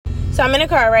So I'm in a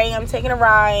car, right? I'm taking a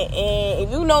ride, and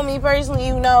if you know me personally,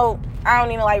 you know I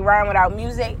don't even like riding without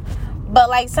music. But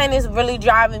like something is really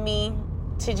driving me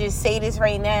to just say this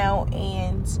right now.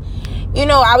 And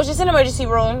I was just in an emergency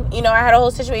room. I had a whole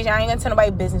situation. I ain't gonna tell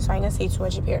nobody business, so I ain't gonna say too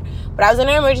much up here. But I was in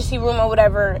an emergency room or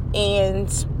whatever, and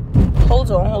hold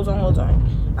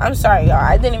on. I'm sorry, y'all.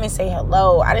 I didn't even say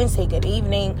hello. I didn't say good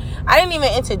evening. I didn't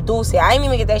even introduce it. I didn't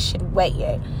even get that shit wet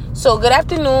yet. So good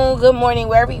afternoon, good morning,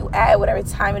 wherever you at, whatever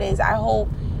time it is. I hope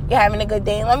you're having a good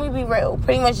day. And let me be real.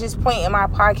 Pretty much this point in my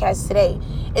podcast today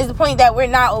is the point that we're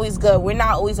not always good. We're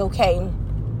not always okay.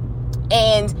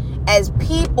 And as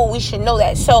people, we should know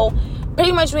that. So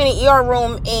pretty much we're in the ER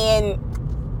room,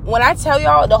 and when I tell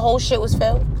y'all the whole shit was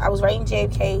filled, I was right in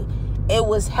JFK. It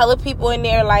was hella people in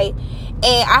there, and I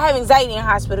have anxiety in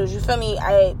hospitals, you feel me?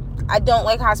 I don't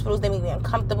like hospitals. They make me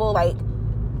uncomfortable. Like,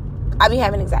 I be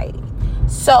having anxiety.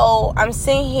 So I'm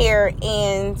sitting here,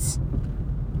 and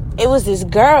it was this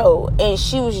girl, and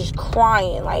she was just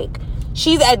crying. Like,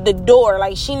 she's at the door.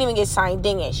 Like, she didn't even get signed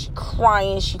in yet. She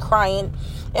crying.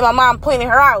 And my mom pointed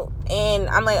her out. And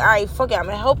I'm like, all right, fuck it. I'm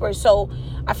going to help her. So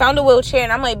I found a wheelchair,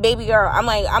 and I'm like, baby girl. I'm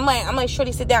like,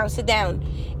 shorty, sit down.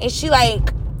 And she like,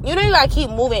 you gotta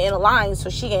keep moving in a line so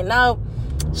she can know.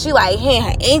 She like hitting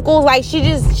her ankles. Like, she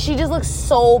just looks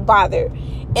so bothered.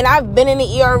 And I've been in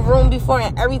the ER room before,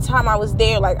 and every time I was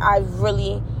there, like, I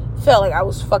really felt like I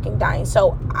was fucking dying.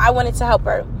 So I wanted to help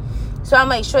her. So I'm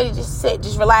like, shorty, just sit,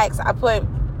 just relax.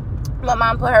 My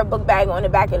mom put her book bag on the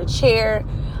back of the chair.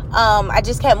 I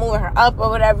just kept moving her up or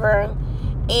whatever.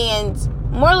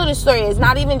 And moral of the story is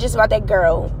not even just about that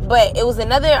girl, but it was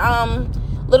another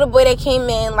little boy that came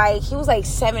in. Like, he was like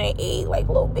 7 or 8, like,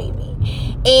 little baby.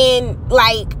 And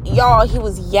like, y'all, he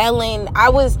was yelling. I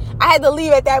had to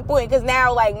leave at that point because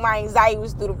now, like, my anxiety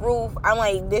was through the roof. I'm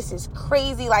like, this is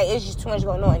crazy. Like, it's just too much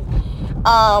going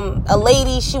on. A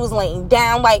lady, she was laying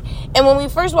down. Like, and when we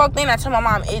first walked in, I told my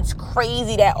mom, it's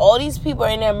crazy that all these people are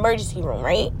in the emergency room,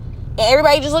 right? And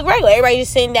everybody just look regular. Everybody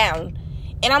just sitting down.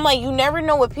 And I'm like, you never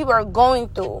know what people are going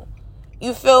through.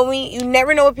 You feel me? You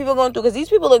never know what people are going through, because these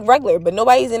people look regular, but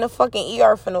nobody's in a fucking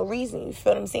ER for no reason. You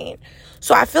feel what I'm saying?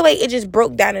 So I feel like it just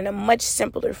broke down in a much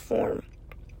simpler form.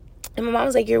 And my mom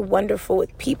was like, you're wonderful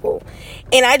with people.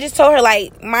 And I just told her,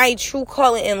 like, my true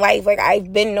calling in life, like,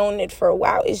 I've been knowing it for a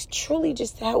while, is truly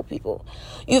just to help people.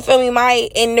 You feel me?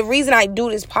 And the reason I do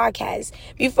this podcast,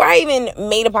 before I even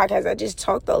made a podcast, I just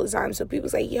talked all the time. So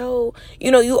people's like, yo,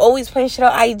 you always putting shit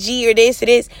on IG or this or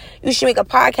this. You should make a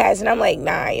podcast. And I'm like,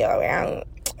 nah, yo,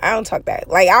 I don't talk that.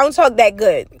 Like, I don't talk that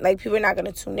good. Like, people are not going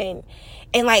to tune in.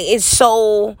 And, like, it's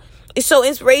so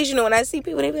inspirational when I see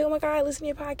people, they be like, oh my God, listen to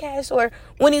your podcast. Or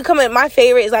when you come in, my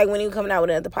favorite is like when you coming out with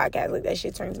another podcast. Like, that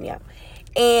shit turns me out.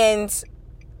 And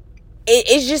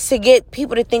it's just to get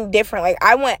people to think different. Like,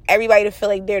 I want everybody to feel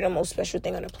like they're the most special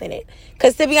thing on the planet.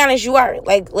 Because to be honest, you are.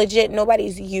 Like, legit,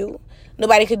 nobody's you.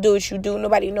 Nobody could do what you do.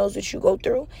 Nobody knows what you go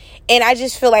through. And I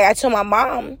just feel like, I told my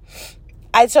mom,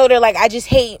 I told her, like, I just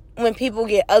hate when people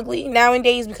get ugly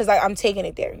nowadays, because, like, I'm taking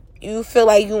it there. You feel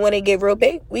like you want to get real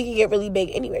big? We can get really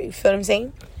big anyway. You feel what I'm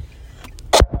saying?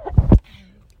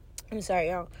 I'm sorry,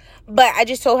 y'all. But I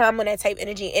just told her I'm on that type of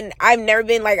energy. And I've never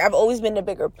been, like, I've always been the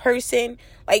bigger person.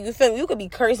 Like, you feel me? You could be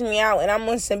cursing me out, and I'm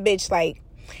on some bitch, like,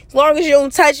 as long as you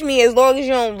don't touch me, as long as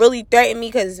you don't really threaten me,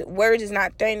 because words is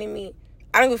not threatening me,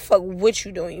 I don't give a fuck what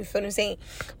you doing. You feel what I'm saying?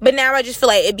 But now I just feel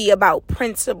like it'd be about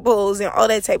principles and all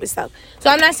that type of stuff. So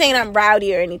I'm not saying I'm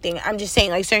rowdy or anything. I'm just saying,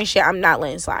 like, certain shit I'm not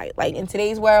letting slide. Like, in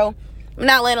today's world, I'm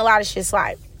not letting a lot of shit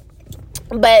slide.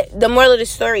 But the moral of the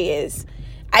story is,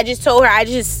 I just told her, I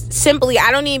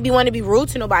don't even want to be rude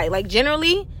to nobody. Like,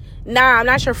 generally, nah, I'm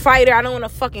not your fighter. I don't want to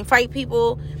fucking fight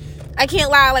people. I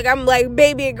can't lie, like, I'm, like,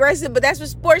 baby aggressive, but that's what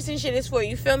sports and shit is for,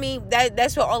 you feel me?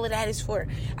 That's what all of that is for.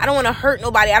 I don't want to hurt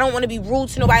nobody. I don't want to be rude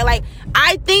to nobody. Like,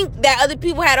 I think that other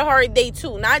people had a hard day,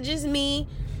 too, not just me.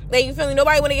 Like, you feel me?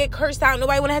 Nobody want to get cursed out.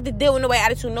 Nobody want to have to deal with nobody's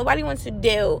attitude. Nobody wants to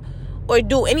deal or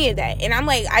do any of that. And I'm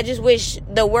like, I just wish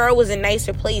the world was a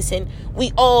nicer place, and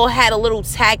we all had a little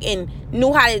tact and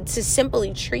knew how to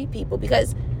simply treat people,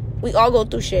 because we all go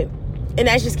through shit. And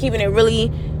that's just keeping it really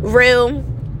real.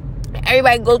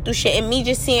 Everybody go through shit. And me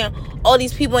just seeing all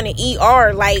these people in the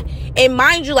ER, like, and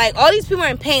mind you, like, all these people are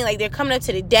in pain. Like, they're coming up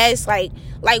to the desk, like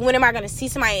when am I gonna see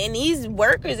somebody? And these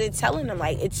workers are telling them,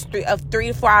 like, it's a 3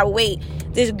 to 4 hour wait.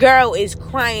 This girl is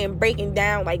crying, breaking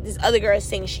down. Like, this other girl is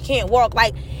saying she can't walk.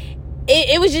 Like,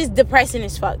 it was just depressing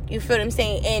as fuck. You feel what I'm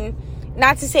saying? And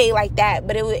not to say it like that,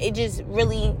 but it just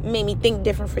really made me think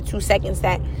different for 2 seconds,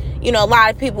 that, a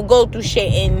lot of people go through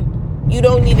shit and you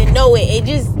don't even know it.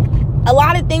 a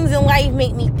lot of things in life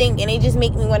make me think, and they just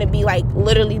make me want to be like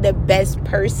literally the best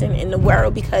person in the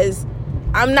world, because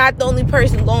I'm not the only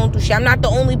person going through shit. I'm not the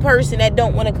only person that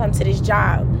don't want to come to this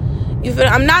job. You feel?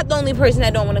 I'm not the only person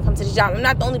that don't want to come to this job. I'm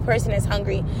not the only person that's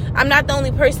hungry. I'm not the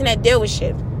only person that deal with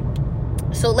shit.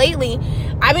 So lately,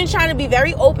 I've been trying to be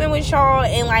very open with y'all,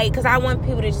 and like, because I want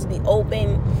people to just be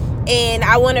open, and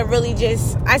I want to really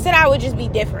just, I said I would just be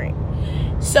different.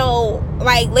 So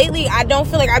like lately, I don't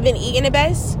feel like I've been eating the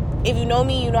best. If you know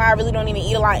me, you know I really don't even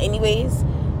eat a lot anyways.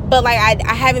 But like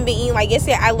I haven't been eating. Like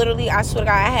yesterday, I swear to God,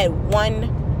 I had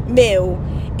one meal,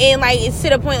 and like it's to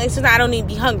the point like sometimes I don't even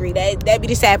be hungry. That be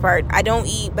the sad part. I don't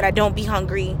eat, but I don't be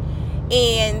hungry.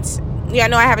 And yeah, I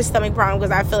know I have a stomach problem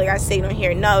because I feel like I stayed on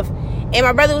here enough. And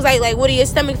my brother was like, what do your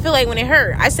stomach feel like when it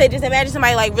hurt? I said, just imagine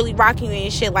somebody like really rocking you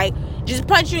and shit, like just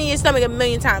punch you in your stomach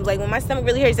 1,000,000 times. Like when my stomach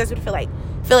really hurts, that's what it feel like.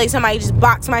 I feel like somebody just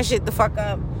boxed my shit the fuck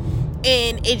up,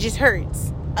 and it just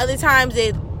hurts. Other times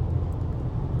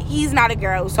he's not a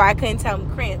girl, so I couldn't tell him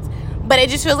cramps, but it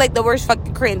just feels like the worst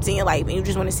fucking cramps in your life, and you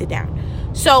just want to sit down.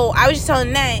 So I was just telling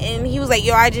him that, and he was like,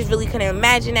 yo, I just really couldn't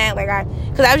imagine that. Like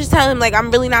because I was just telling him, like,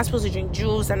 I'm really not supposed to drink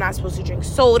juice. I'm not supposed to drink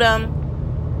soda.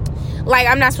 Like,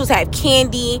 I'm not supposed to have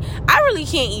candy. I really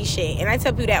can't eat shit. And I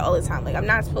tell people that all the time. Like, I'm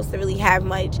not supposed to really have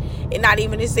much, and not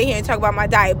even to sit here and talk about my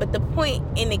diet. But the point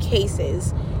in the case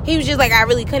is, he was just like, I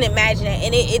really couldn't imagine it.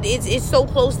 And it's so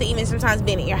close to even sometimes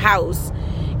being at your house.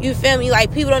 You feel me?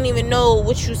 Like, people don't even know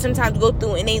what you sometimes go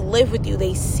through, and they live with you.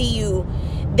 They see you.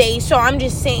 So I'm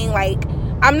just saying, like,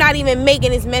 I'm not even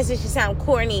making this message to sound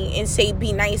corny and say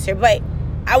be nicer. But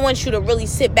I want you to really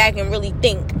sit back and really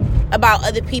think about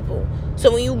other people.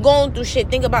 So when you going through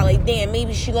shit, think about like, damn,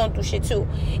 maybe she going through shit too.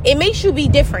 It makes you be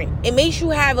different. It makes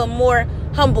you have a more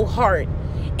humble heart.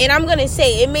 And I'm going to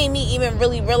say, it made me even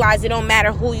really realize it don't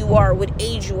matter who you are, what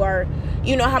age you are,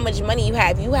 you know, how much money you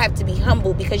have. You have to be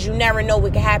humble, because you never know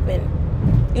what could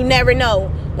happen. You never know.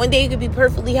 One day you could be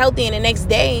perfectly healthy, and the next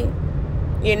day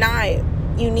you're not.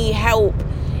 You need help.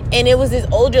 And it was this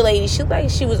older lady. She looked like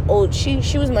she was old. She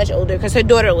was much older because her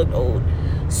daughter looked old.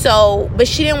 So, but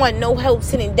she didn't want no help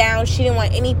sitting down. She didn't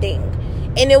want anything.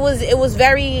 And it was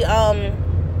very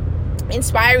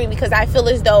inspiring, because I feel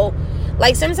as though,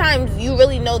 like, sometimes you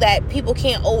really know that people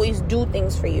can't always do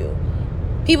things for you.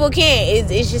 People can't.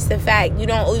 It's just a fact. You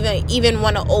don't even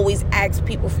want to always ask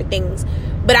people for things.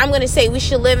 But I'm going to say we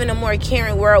should live in a more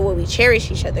caring world where we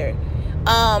cherish each other.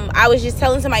 I was just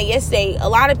telling somebody yesterday, a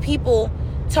lot of people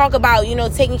talk about, you know,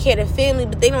 taking care of the family,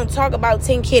 but they don't talk about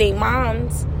taking care of their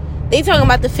moms. They talking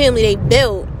about the family they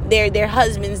built, their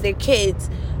husbands, their kids.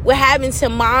 What happens to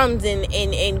moms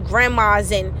and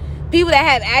grandmas and people that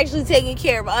have actually taken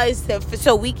care of us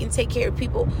so we can take care of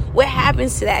people? What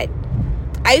happens to that?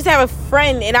 I used to have a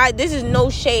friend, and this is no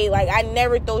shade. Like, I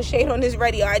never throw shade on this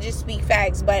radio. I just speak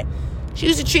facts. But she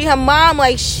used to treat her mom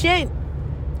like shit.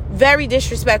 Very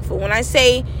disrespectful. When I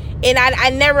say, and I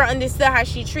never understood how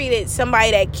she treated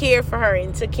somebody that cared for her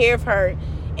and took care of her.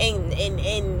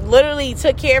 And literally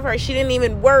took care of her. She didn't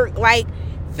even work, like,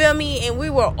 feel me? And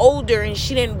we were older, and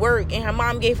she didn't work, and her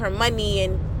mom gave her money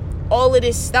and all of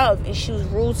this stuff, and she was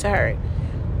rude to her.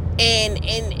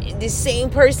 And the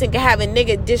same person could have a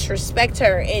nigga disrespect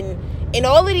her and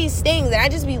all of these things. And I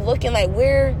just be looking like,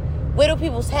 where do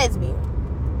people's heads be?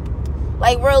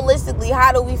 Like, realistically,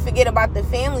 how do we forget about the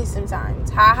family sometimes?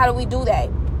 How do we do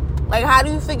that? Like, how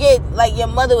do you forget, like, your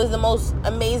mother was the most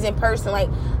amazing person? Like,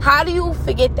 how do you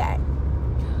forget that?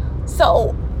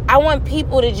 So, I want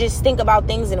people to just think about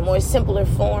things in a more simpler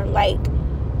form. Like,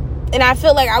 and I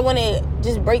feel like I want to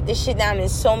just break this shit down in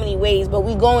so many ways, but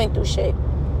we going through shit.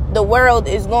 The world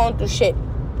is going through shit.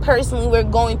 Personally, we're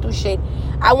going through shit.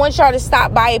 I want y'all to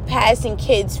stop bypassing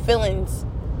kids' feelings.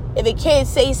 If a kid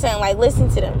say something, like, listen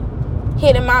to them.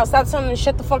 Hear them out. Stop telling them to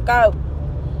shut the fuck up.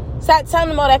 Stop telling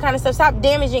them all that kind of stuff. Stop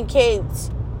damaging kids.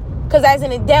 Because as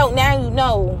an adult, now you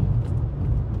know.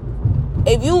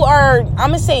 If you are, I'm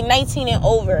going to say 19 and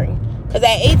over. Because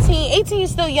at 18 you're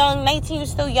still young. 19 you're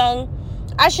still young.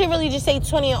 I should really just say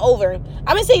 20 and over.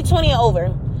 I'm going to say 20 and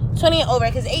over. 20 and over.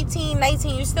 Because 18,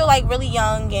 19, you're still, like, really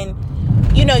young.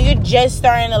 And, you know, you're just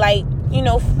starting to, like, you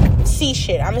know, see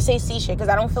shit. I'm going to say see shit. Because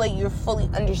I don't feel like you're fully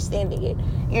understanding it.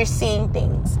 You're seeing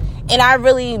things. And I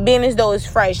really, being as though it's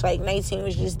fresh, like 19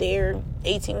 was just there,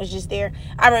 18 was just there.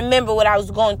 I remember what I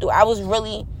was going through. I was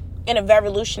really in a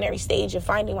revolutionary stage of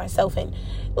finding myself and,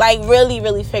 like, really,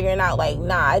 really figuring out, like,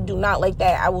 nah, I do not like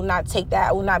that. I will not take that.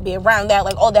 I will not be around that,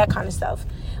 like, all that kind of stuff.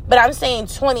 But I'm saying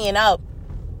 20 and up,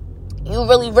 you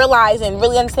really realize and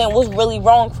really understand what's really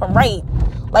wrong from right.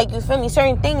 Like, you feel me?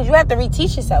 Certain things you have to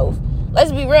reteach yourself.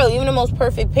 Let's be real. Even the most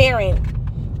perfect parent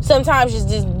sometimes just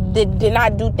did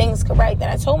not do things correct.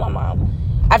 And I told my mom,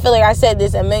 I feel like I said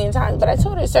this a million times, but I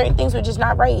told her certain things were just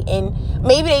not right. And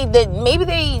maybe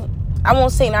they, I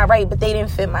won't say not right, but they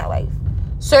didn't fit my life.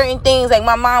 Certain things, like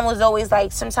my mom was always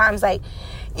like, sometimes like,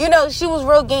 you know, she was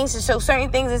real gangster. So certain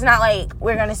things, it's not like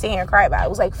we're going to sit here and cry about it. It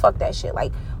was like, fuck that shit.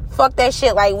 Like, fuck that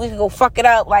shit. Like, we can go fuck it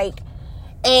up. Like,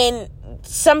 and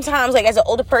sometimes, like, as an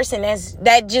older person,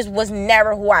 that just was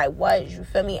never who I was. You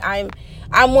feel me? I'm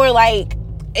more like,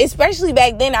 especially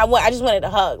back then, I just wanted a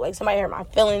hug. Like, somebody hurt my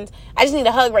feelings. I just need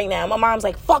a hug right now. My mom's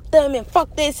like, fuck them and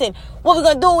fuck this and what we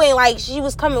gonna do? And, like, she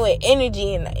was coming with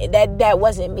energy, and that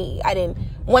wasn't me. I didn't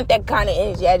want that kind of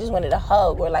energy. I just wanted a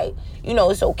hug or, like, you know,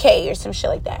 it's okay or some shit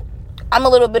like that. I'm a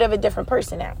little bit of a different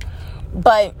person now.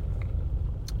 But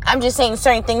I'm just saying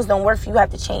certain things don't work for you. You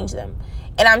have to change them.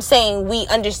 And I'm saying we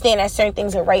understand that certain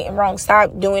things are right and wrong.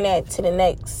 Stop doing that to the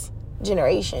next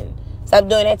generation. Stop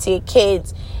doing that to your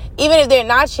kids. Even if they're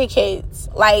not your kids.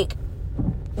 Like,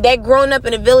 that growing up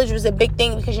in a village was a big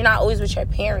thing because you're not always with your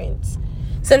parents.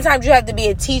 Sometimes you have to be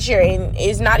a teacher and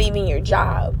it's not even your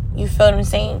job. You feel what I'm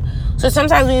saying? So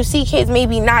sometimes when you see kids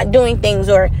maybe not doing things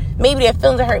or maybe their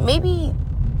feelings are hurt, maybe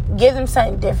give them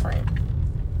something different.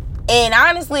 And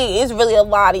honestly, it's really a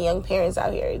lot of young parents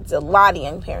out here. It's a lot of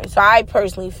young parents. So I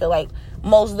personally feel like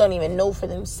most don't even know for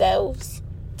themselves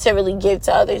to really give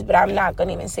to others. But I'm not going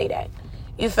to even say that.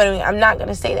 You feel me? I'm not going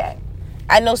to say that.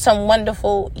 I know some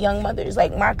wonderful young mothers.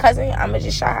 Like my cousin, I'm going to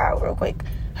just shout her out real quick.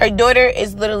 Her daughter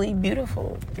is literally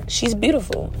beautiful. She's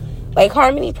beautiful. Like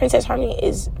Harmony, Princess Harmony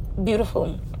is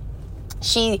beautiful.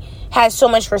 She has so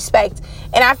much respect.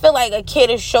 And I feel like a kid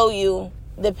will show you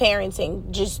the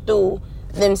parenting just through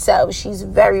themselves. She's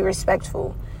very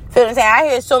respectful. Feel what I'm saying? I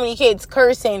hear so many kids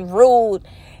cursing, rude,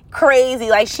 crazy.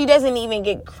 Like, she doesn't even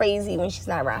get crazy when she's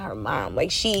not around her mom.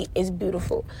 Like, she is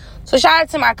beautiful. So shout out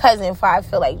to my cousin for, I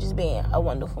feel like, just being a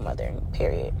wonderful mother,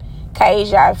 period.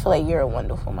 Kaisha, I feel like you're a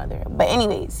wonderful mother. But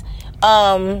anyways,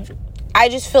 I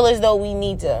just feel as though we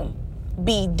need to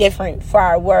be different for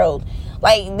our world.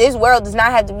 Like, this world does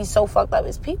not have to be so fucked up.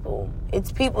 It's people.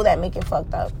 It's people that make it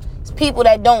fucked up. It's people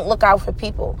that don't look out for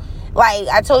people. Like,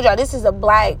 I told y'all, this is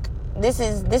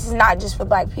not just for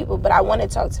black people, but I want to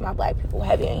talk to my black people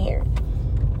heavy in here.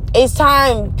 It's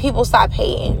time people stop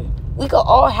hating. We could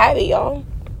all have it, y'all.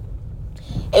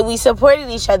 If we supported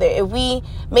each other, if we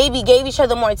maybe gave each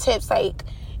other more tips, like,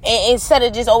 instead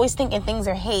of just always thinking things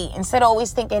are hate, instead of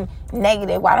always thinking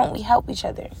negative, why don't we help each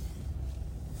other?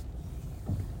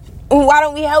 Why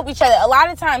don't we help each other? A lot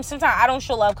of times, sometimes I don't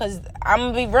show love because I'm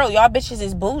going to be real. Y'all bitches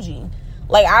is bougie.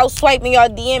 Like, I'll swipe in y'all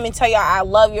DM and tell y'all I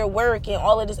love your work and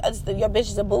all of this other stuff. Your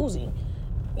bitches are bougie.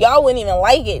 Y'all wouldn't even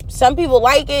like it. Some people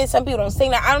like it. Some people don't say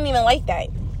that. I don't even like that.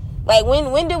 Like,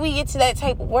 when did we get to that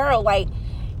type of world? Like,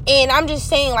 and I'm just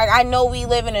saying, like, I know we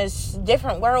live in a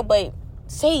different world, but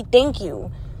say thank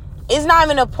you. It's not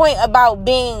even a point about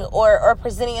being or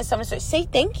presenting in some sort. Say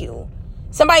thank you.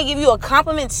 Somebody give you a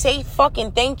compliment, say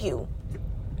fucking thank you.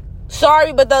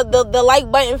 Sorry, but the like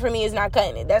button for me is not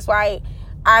cutting it. That's why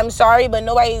I'm sorry, but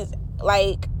nobody's,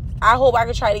 like, I hope I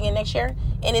could try it again next year.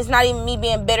 And it's not even me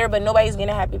being bitter, but nobody's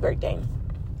getting a happy birthday.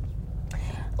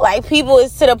 Like, people,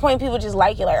 it's to the point people just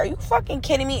like it. Like, are you fucking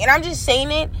kidding me? And I'm just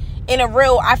saying it in a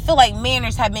real, I feel like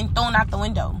manners have been thrown out the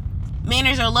window.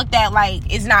 Manners are looked at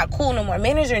like it's not cool no more.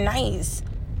 Manners are nice.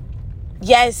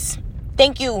 Yes.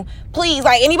 Thank you. Please,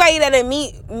 like, anybody that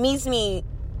meets me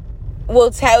will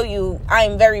tell you I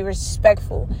am very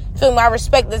respectful. So my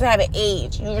respect doesn't have an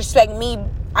age. You respect me,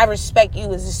 I respect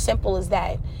you. It's as simple as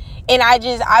that. And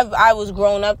I was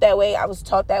grown up that way. I was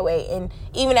taught that way. And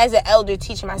even as an elder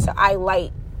teaching myself, I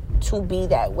like to be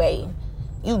that way.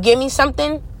 You give me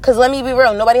something, because let me be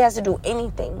real, nobody has to do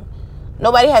anything.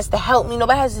 Nobody has to help me.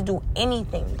 Nobody has to do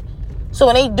anything. So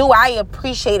when they do, I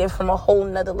appreciate it from a whole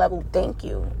nother level. Thank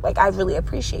you. Like, I really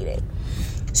appreciate it.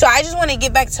 So I just want to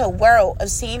get back to a world of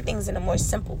seeing things in a more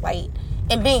simple light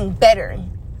and being better.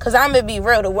 Because I'm going to be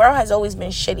real. The world has always been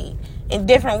shitty. In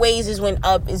different ways, it went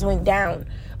up, it went down.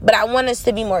 But I want us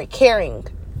to be more caring.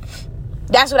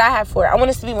 That's what I have for it. I want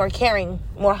us to be more caring,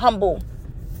 more humble.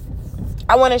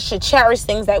 I want us to cherish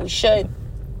things that we should.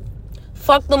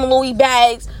 Fuck them Louis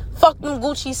bags. Fuck them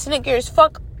Gucci Snickers.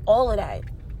 Fuck all of that.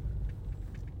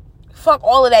 Fuck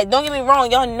all of that. Don't get me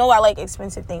wrong. Y'all know I like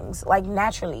expensive things. Like,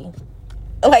 naturally.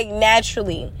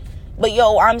 But,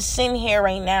 yo, I'm sitting here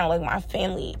right now. Like, my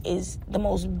family is the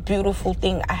most beautiful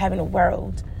thing I have in the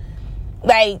world.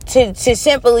 Like, to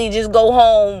simply just go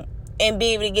home and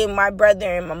be able to give my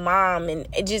brother and my mom and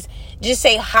just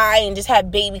say hi and just have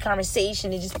baby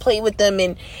conversation and just play with them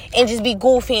and just be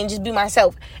goofy and just be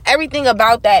myself. Everything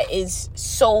about that is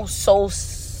so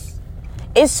soaking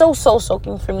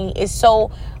for me. It's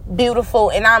so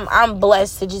beautiful, and I'm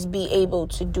blessed to just be able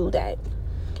to do that.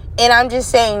 And I'm just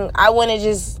saying, I want to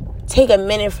just take a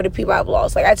minute for the people I've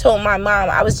lost. Like, I told my mom,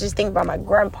 I was just thinking about my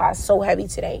grandpa so heavy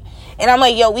today. And I'm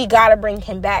like, yo, we got to bring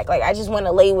him back. Like, I just want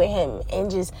to lay with him and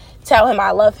just tell him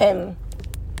I love him.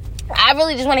 I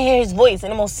really just want to hear his voice in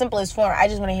the most simplest form. I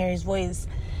just want to hear his voice.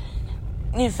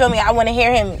 You feel me? I want to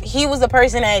hear him. He was the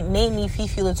person that named me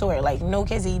Fifi Latour. Like, no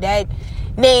kizzy. That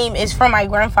name is from my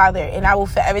grandfather, and I will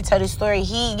forever tell this story.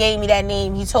 He gave me that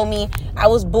name. He told me I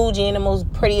was bougie in the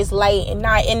most prettiest light, and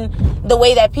not in the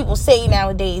way that people say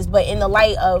nowadays, but in the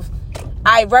light of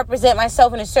I represent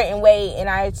myself in a certain way, and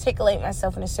I articulate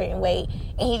myself in a certain way.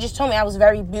 And he just told me I was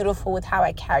very beautiful with how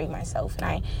I carry myself,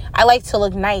 and I like to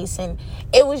look nice, and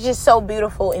it was just so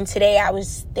beautiful. And today I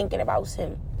was thinking about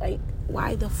him, like,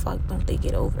 why the fuck don't they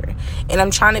get over? And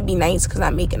I'm trying to be nice because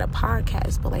I'm making a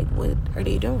podcast, but like, what are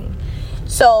they doing?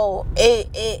 So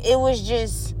it was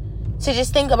just to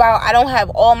just think about, I don't have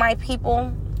all my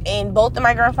people, and both of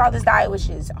my grandfathers died, which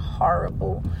is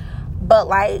horrible. But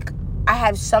like, I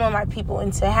have some of my people,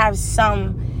 and to have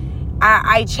some,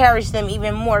 I cherish them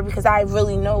even more because I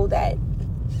really know that,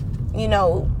 you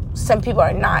know, some people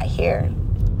are not here.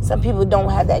 Some people don't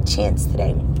have that chance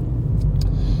today.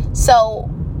 So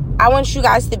I want you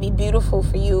guys to be beautiful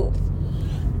for you.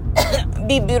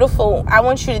 Be beautiful. I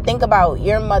want you to think about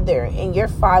your mother and your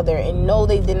father and know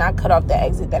they did not cut off the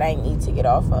exit that I need to get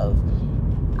off of.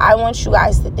 I want you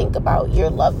guys to think about your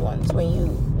loved ones when you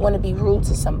want to be rude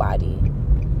to somebody.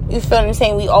 You feel what I'm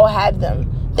saying? We all have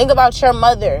them. Think about your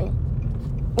mother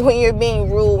when you're being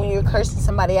rude, when you're cursing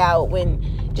somebody out,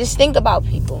 just think about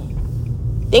people.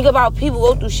 Think about people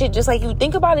go through shit just like you.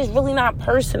 Think about it's really not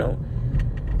personal.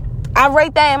 I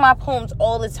write that in my poems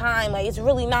all the time. Like, it's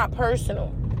really not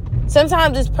personal.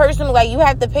 Sometimes it's personal. Like, you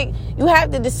have to pick, you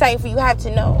have to decipher, you have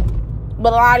to know.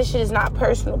 But a lot of shit is not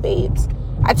personal, babes.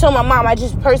 I told my mom, I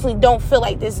just personally don't feel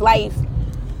like this life.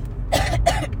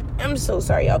 I'm so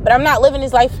sorry, y'all. But I'm not living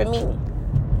this life for me.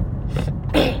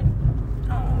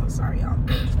 Oh, sorry, y'all.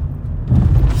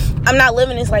 I'm not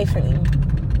living this life for me.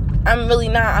 I'm really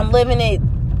not. I'm living it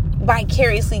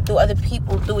vicariously through other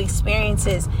people, through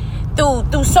experiences,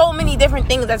 through so many different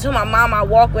things. I told my mom I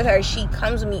walk with her. She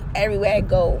comes with me everywhere I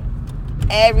go.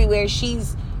 Everywhere.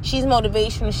 She's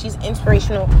motivational. She's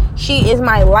inspirational. She is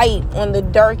my light on the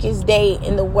darkest day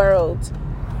in the world.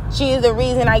 She is the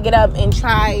reason I get up and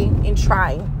try.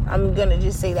 I'm going to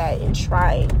just say that, and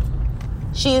try.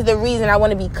 She is the reason I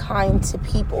want to be kind to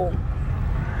people.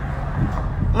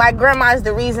 My grandma is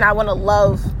the reason I want to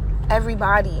love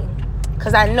everybody,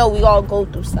 because I know we all go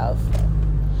through stuff.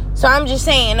 So I'm just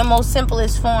saying, in the most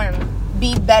simplest form,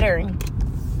 be better.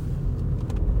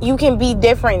 You can be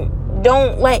different.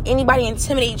 Don't let anybody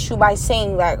intimidate you by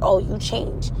saying, like, oh, you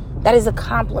changed. That is a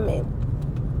compliment.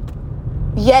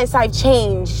 Yes, I've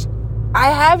changed.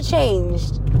 I have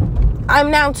changed.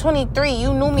 I'm now 23.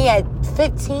 You knew me at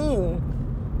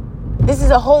 15. This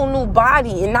is a whole new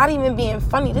body. And not even being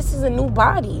funny, this is a new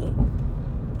body.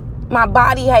 My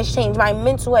body has changed. My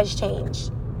mental has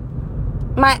changed.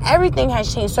 My everything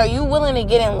has changed. So are you willing to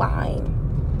get in line?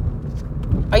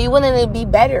 Are you willing to be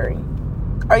better?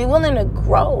 Are you willing to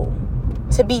grow?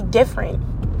 To be different?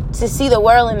 To see the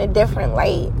world in a different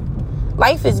light?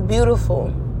 Life is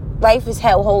beautiful. Life is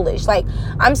hell-holish. Like,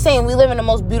 I'm saying, we live in the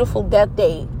most beautiful death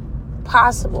day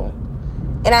possible.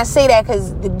 And I say that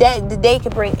because the day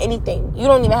can bring anything. You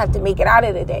don't even have to make it out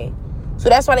of the day. So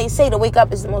that's why they say to wake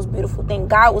up is the most beautiful thing.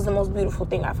 God was the most beautiful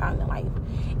thing I found in life.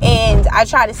 And I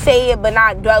try to say it but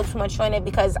not dwell too much on it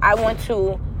because I want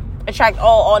to attract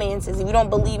all audiences. If you don't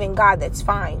believe in God, that's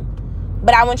fine.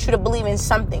 But I want you to believe in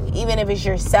something, even if it's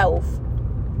yourself,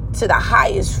 to the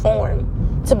highest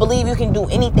form. To believe you can do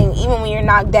anything, even when you're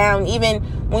knocked down, even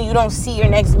when you don't see your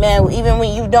next meal, even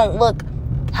when you don't look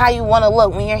how you want to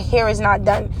look, when your hair is not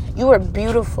done. You are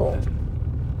beautiful.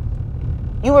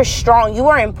 You are strong. You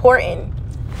are important.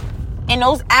 And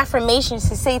those affirmations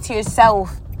to say to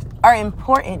yourself are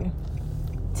important.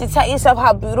 To tell yourself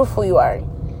how beautiful you are.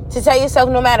 To tell yourself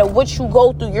no matter what you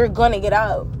go through, you're going to get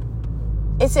up.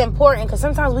 It's important because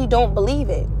sometimes we don't believe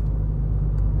it.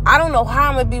 I don't know how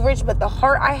I'm going to be rich, but the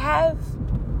heart I have,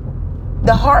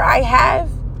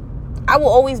 I will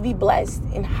always be blessed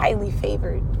and highly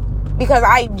favored. Because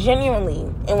I genuinely,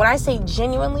 and when I say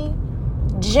genuinely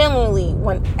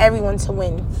want everyone to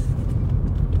win.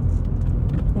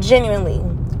 Genuinely.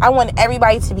 I want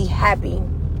everybody to be happy.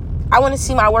 I want to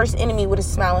see my worst enemy with a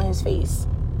smile on his face.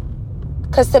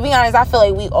 Because to be honest, I feel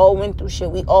like we all went through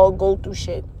shit. We all go through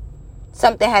shit.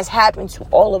 Something has happened to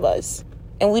all of us.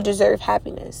 And we deserve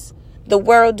happiness. The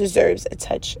world deserves a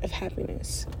touch of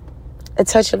happiness. A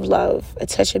touch of love. A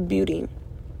touch of beauty.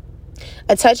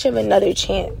 A touch of another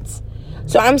chance.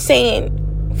 So I'm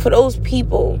saying, for those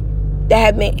people that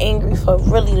have been angry for a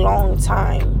really long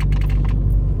time,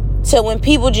 so when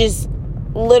people just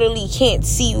literally can't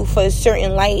see you for a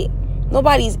certain light,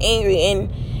 nobody's angry.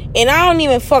 And I don't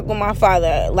even fuck with my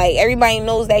father. Like, everybody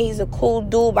knows that he's a cool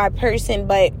dude by person,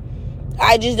 but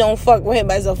I just don't fuck with him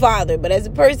as a father. But as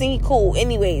a person, he cool.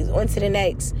 Anyways, on to the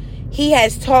next. He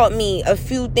has taught me a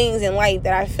few things in life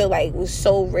that I feel like was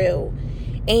so real.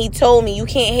 And he told me, you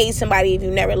can't hate somebody if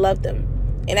you never loved them.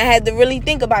 And I had to really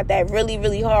think about that really,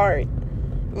 really hard.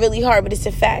 Really hard, but it's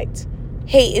a fact.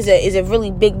 Hate is a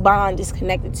really big bond that's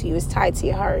connected to you. It's tied to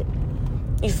your heart.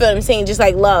 You feel what I'm saying? Just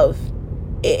like love.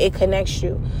 It connects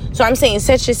you. So I'm saying,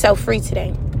 set yourself free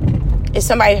today. If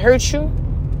somebody hurt you,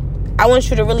 I want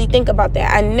you to really think about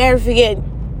that. I never forget,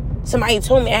 somebody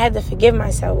told me I had to forgive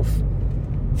myself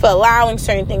for allowing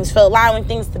certain things, for allowing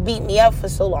things to beat me up for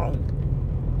so long.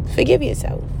 Forgive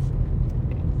yourself.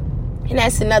 And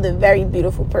that's another very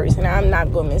beautiful person. I'm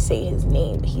not going to say his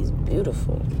name, but he's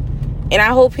beautiful. And I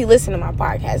hope he listens to my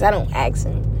podcast. I don't ask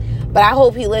him, but I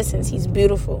hope he listens. He's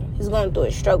beautiful. He's going through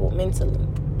a struggle mentally,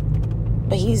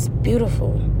 but he's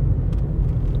beautiful.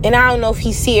 And I don't know if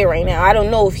he see it right now. I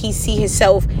don't know if he see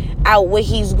himself out what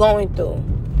he's going through.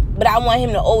 But I want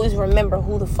him to always remember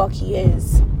who the fuck he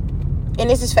is. And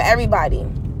this is for everybody.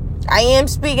 I am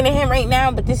speaking to him right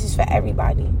now, but this is for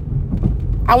everybody.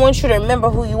 I want you to remember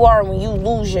who you are when you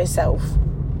lose yourself.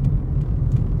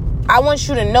 I want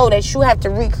you to know that you have to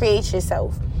recreate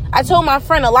yourself. I told my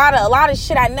friend a lot of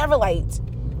shit I never liked.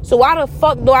 So why the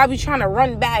fuck do I be trying to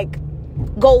run back,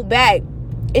 go back?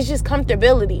 It's just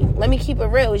comfortability. Let me keep it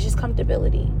real. It's just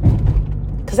comfortability.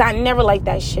 Because I never liked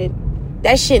that shit.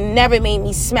 That shit never made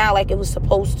me smile like it was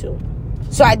supposed to.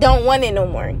 So I don't want it no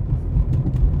more.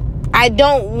 I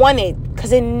don't want it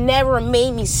because it never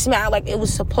made me smile like it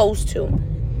was supposed to.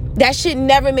 That shit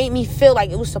never made me feel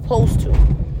like it was supposed to.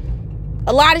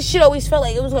 A lot of shit always felt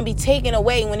like it was going to be taken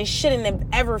away when it shouldn't have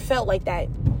ever felt like that.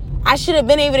 I should have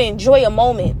been able to enjoy a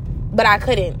moment, but I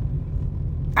couldn't.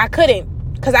 I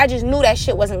couldn't because I just knew that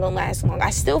shit wasn't going to last long.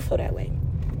 I still feel that way.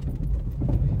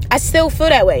 I still feel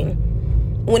that way.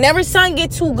 Whenever something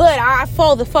get too good, I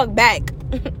fall the fuck back.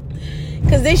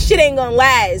 Because this shit ain't going to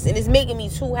last and it's making me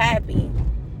too happy.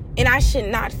 And I should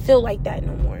not feel like that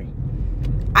no more.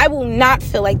 I will not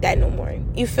feel like that no more.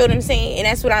 You feel what I'm saying? And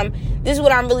this is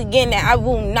what I'm really getting at. I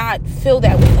will not feel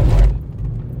that way no more.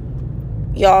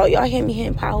 Y'all hear me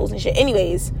hitting potholes and shit.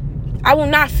 Anyways, I will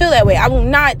not feel that way. I will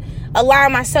not allow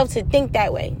myself to think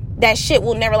that way. That shit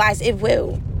will never last. It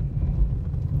will.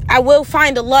 I will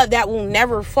find a love that will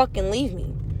never fucking leave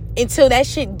me until that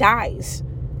shit dies.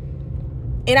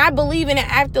 And I believe in an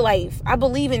afterlife. I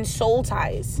believe in soul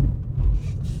ties.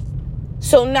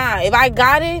 So if I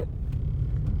got it,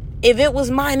 if it was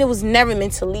mine, it was never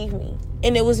meant to leave me.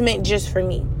 And it was meant just for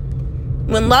me.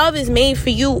 When love is made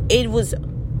for you, it was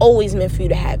always meant for you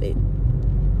to have it.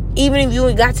 Even if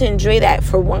you got to enjoy that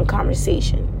for one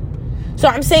conversation. So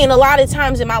I'm saying a lot of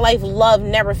times in my life, love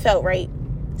never felt right.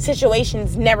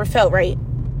 Situations never felt right.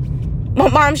 My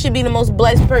mom should be the most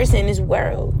blessed person in this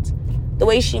world. The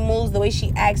way she moves, the way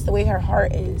she acts, the way her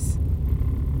heart is.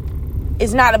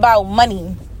 It's not about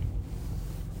money.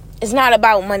 It's not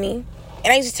about money.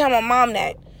 And I used to tell my mom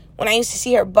that when I used to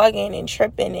see her bugging and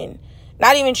tripping and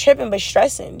not even tripping but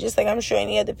stressing, just like I'm sure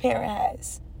any other parent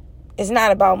has. It's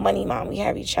not about money, Mom. We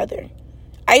have each other.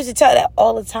 I used to tell her that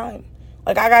all the time.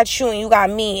 Like, I got you and you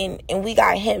got me and we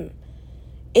got him.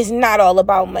 It's not all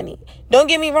about money. Don't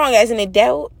get me wrong, as an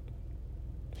adult,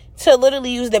 to literally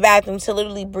use the bathroom, to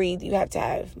literally breathe, you have to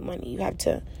have money. You have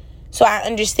to. So I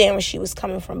understand where she was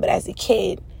coming from. But as a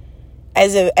kid,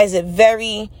 as a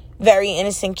very, very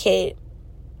innocent kid,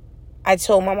 I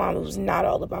told my mom it was not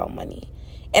all about money.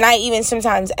 And I even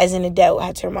sometimes as an adult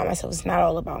had to remind myself it's not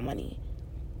all about money.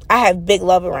 I have big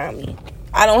love around me.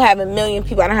 I don't have 1 million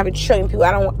people. I don't have 1 trillion people.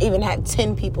 I don't even have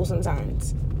 10 people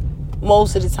sometimes.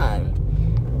 Most of the time.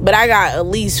 But I got at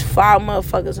least 5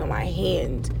 motherfuckers on my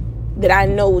hand that I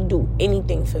know would do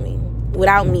anything for me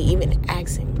without me even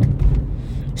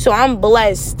asking. So I'm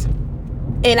blessed.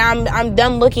 And I'm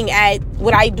done looking at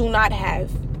what I do not have.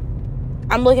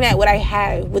 I'm looking at what I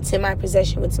have, what's in my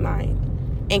possession, what's mine,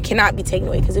 and cannot be taken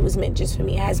away because it was meant just for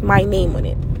me. It has my name on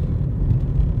it.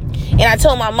 And I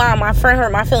told my mom, my friend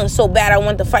hurt my feelings so bad I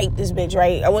wanted to fight this bitch,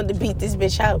 right? I wanted to beat this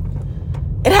bitch up.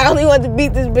 And I only wanted to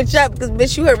beat this bitch up because,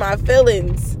 bitch, you hurt my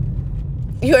feelings.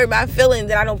 You hurt my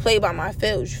feelings and I don't play by my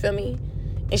feels, you feel me?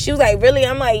 And she was like, really?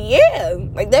 I'm like, yeah.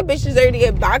 Like, that bitch deserved to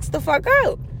get boxed the fuck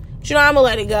out. But you know, I'm going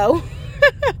to let it go.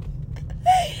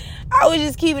 I was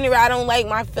just keeping it real. I don't like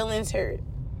my feelings hurt.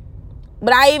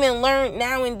 But I even learned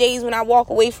nowadays when I walk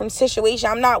away from situation,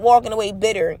 I'm not walking away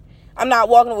bitter. I'm not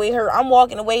walking away hurt. I'm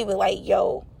walking away with like,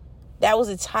 yo, that was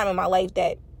a time in my life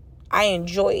that I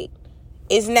enjoyed.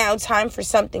 It's now time for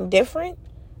something different.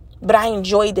 But I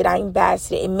enjoyed it. I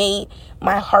embraced it. It made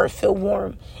my heart feel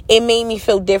warm. It made me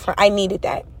feel different. I needed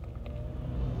that.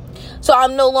 So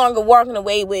I'm no longer walking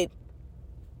away with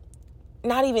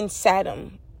not even sad.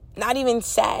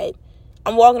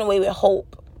 I'm walking away with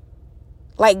hope.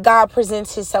 Like God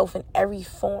presents himself in every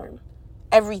form,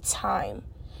 every time.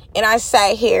 And I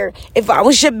sat here, if I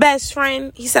was your best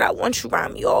friend, he said, I want you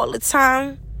around me all the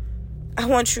time. I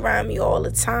want you around me all the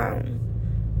time.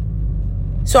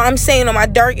 So I'm saying on my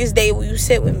darkest day, will you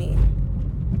sit with me?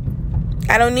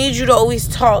 I don't need you to always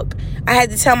talk. I had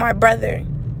to tell my brother,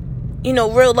 you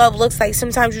know, real love looks like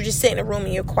sometimes you just sit in a room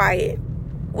and you're quiet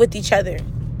with each other.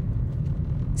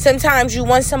 Sometimes you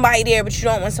want somebody there, but you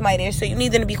don't want somebody there. So you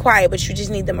need them to be quiet, but you just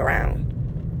need them around.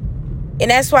 And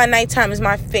that's why nighttime is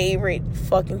my favorite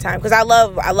fucking time. Because I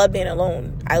love being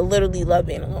alone. I literally love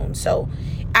being alone. So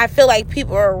I feel like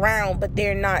people are around, but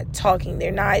they're not talking.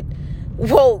 They're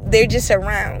just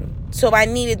around. So if I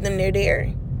needed them, they're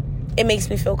there. It makes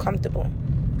me feel comfortable.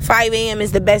 5 a.m.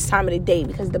 is the best time of the day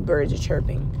because the birds are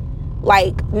chirping.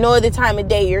 Like, no other time of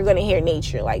day you're going to hear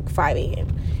nature like 5 a.m.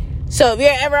 So if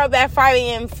you're ever up at 5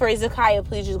 a.m. for Zakaya,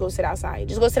 please just go sit outside.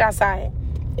 Just go sit outside.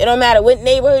 It don't matter what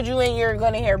neighborhood you're in, you're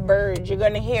going to hear birds. You're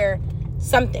going to hear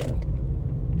something.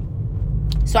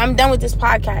 So I'm done with this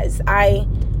podcast.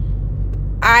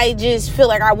 I just feel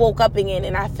like I woke up again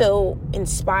and I feel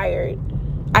inspired.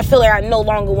 I feel like I no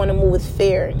longer want to move with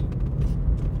fear.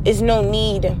 It's no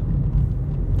need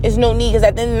because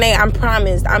at the end of the day, I'm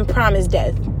promised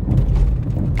death.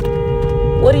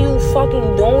 What are you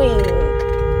fucking doing?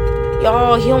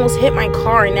 Y'all, he almost hit my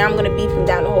car and now I'm going to beat him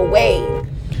down the whole way.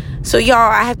 So y'all,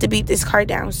 I have to beat this car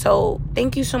down. So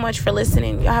thank you so much for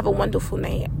listening. Y'all have a wonderful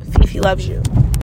night. Fifi loves you.